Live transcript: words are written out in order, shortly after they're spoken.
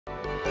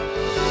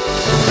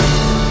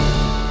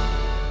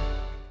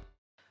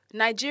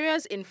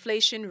Nigeria's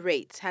inflation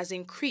rate has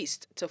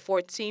increased to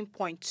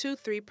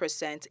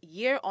 14.23%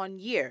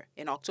 year-on-year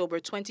in October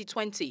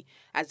 2020,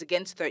 as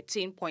against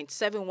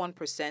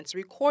 13.71%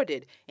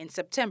 recorded in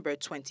September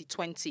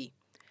 2020.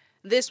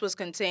 This was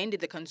contained in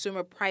the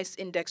Consumer Price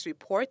Index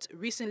report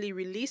recently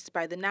released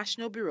by the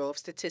National Bureau of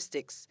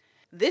Statistics.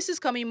 This is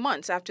coming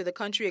months after the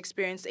country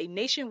experienced a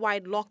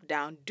nationwide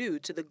lockdown due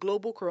to the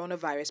global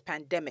coronavirus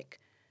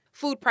pandemic.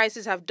 Food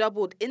prices have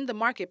doubled in the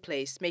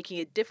marketplace, making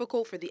it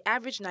difficult for the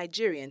average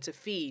Nigerian to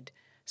feed.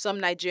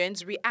 Some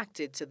Nigerians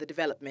reacted to the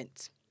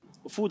development.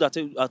 Food are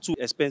too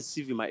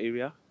expensive in my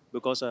area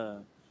because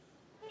I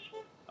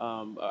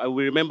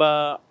will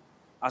remember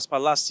as per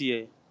last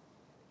year,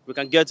 we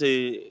can get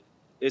a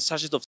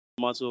sachet of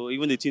tomato,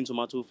 even a tin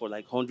tomato for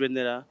like 100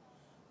 naira,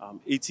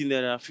 80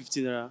 naira,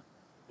 50 naira.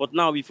 But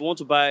now if you want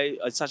to buy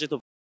a sachet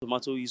of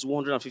tomato, it's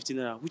 150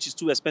 naira, which is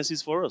too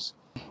expensive for us.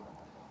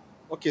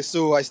 Okay,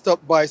 so I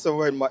stopped by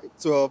somewhere in my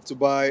 12 to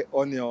buy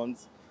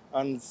onions,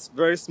 and it's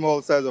very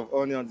small size of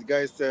onions. The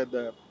guy said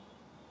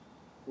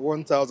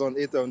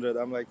 1,800.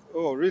 I'm like,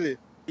 oh, really?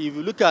 If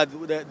you look at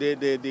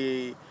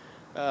the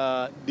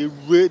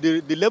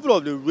level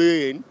of the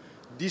rain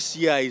this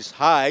year is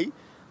high,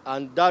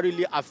 and that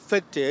really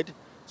affected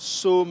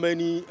so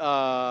many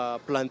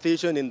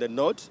plantations in the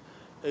north.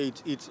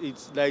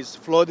 There's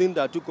flooding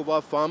that took over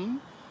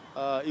farm.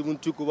 Even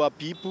took over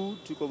people,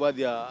 took over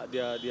their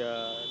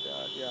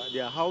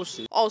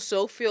houses.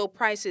 Also, fuel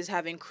prices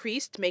have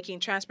increased,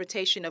 making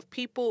transportation of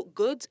people,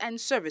 goods,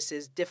 and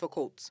services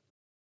difficult.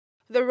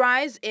 The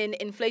rise in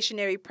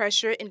inflationary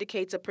pressure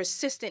indicates a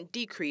persistent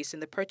decrease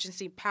in the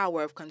purchasing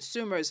power of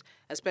consumers,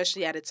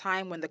 especially at a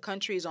time when the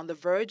country is on the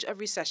verge of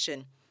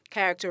recession,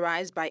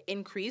 characterized by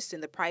increase in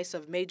the price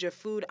of major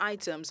food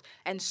items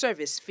and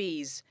service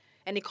fees.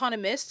 An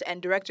economist and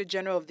Director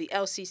General of the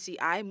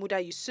LCCI, Muda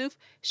Yusuf,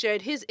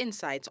 shared his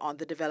insights on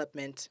the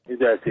development. Is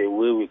there a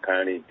way we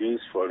can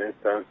reduce, for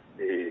instance,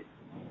 the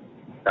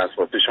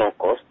transportation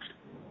costs,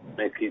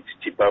 make it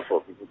cheaper for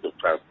people to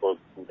transport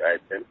food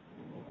items,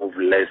 move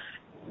less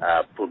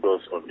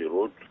products on the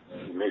road,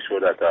 to make sure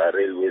that our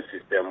railway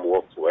system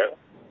works well?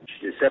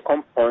 The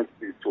second point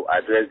is to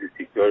address the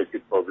security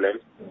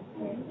problems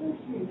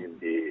in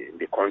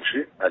the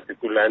country,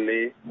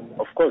 particularly,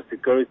 of course,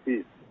 security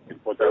is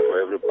important for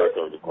every part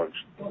of the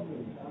country.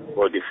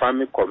 For the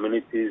farming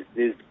communities,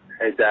 these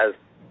headers,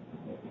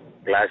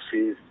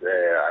 clashes,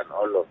 and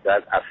all of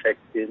that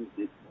affecting,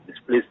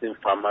 displacing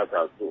farmers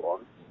and so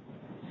on,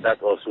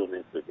 that also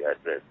needs to be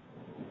addressed.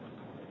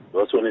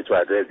 We also need to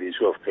address the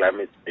issue of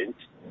climate change,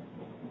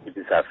 which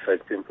is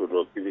affecting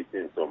productivity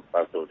in some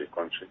parts of the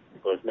country,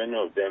 because many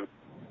of them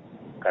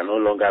can no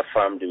longer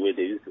farm the way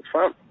they used to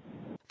farm.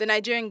 The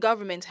Nigerian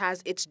government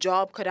has its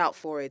job cut out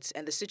for it,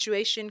 and the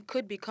situation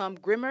could become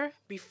grimmer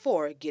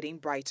before getting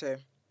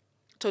brighter.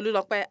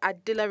 Tolulokpe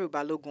Adelaru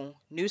Balogun,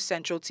 News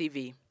Central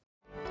TV.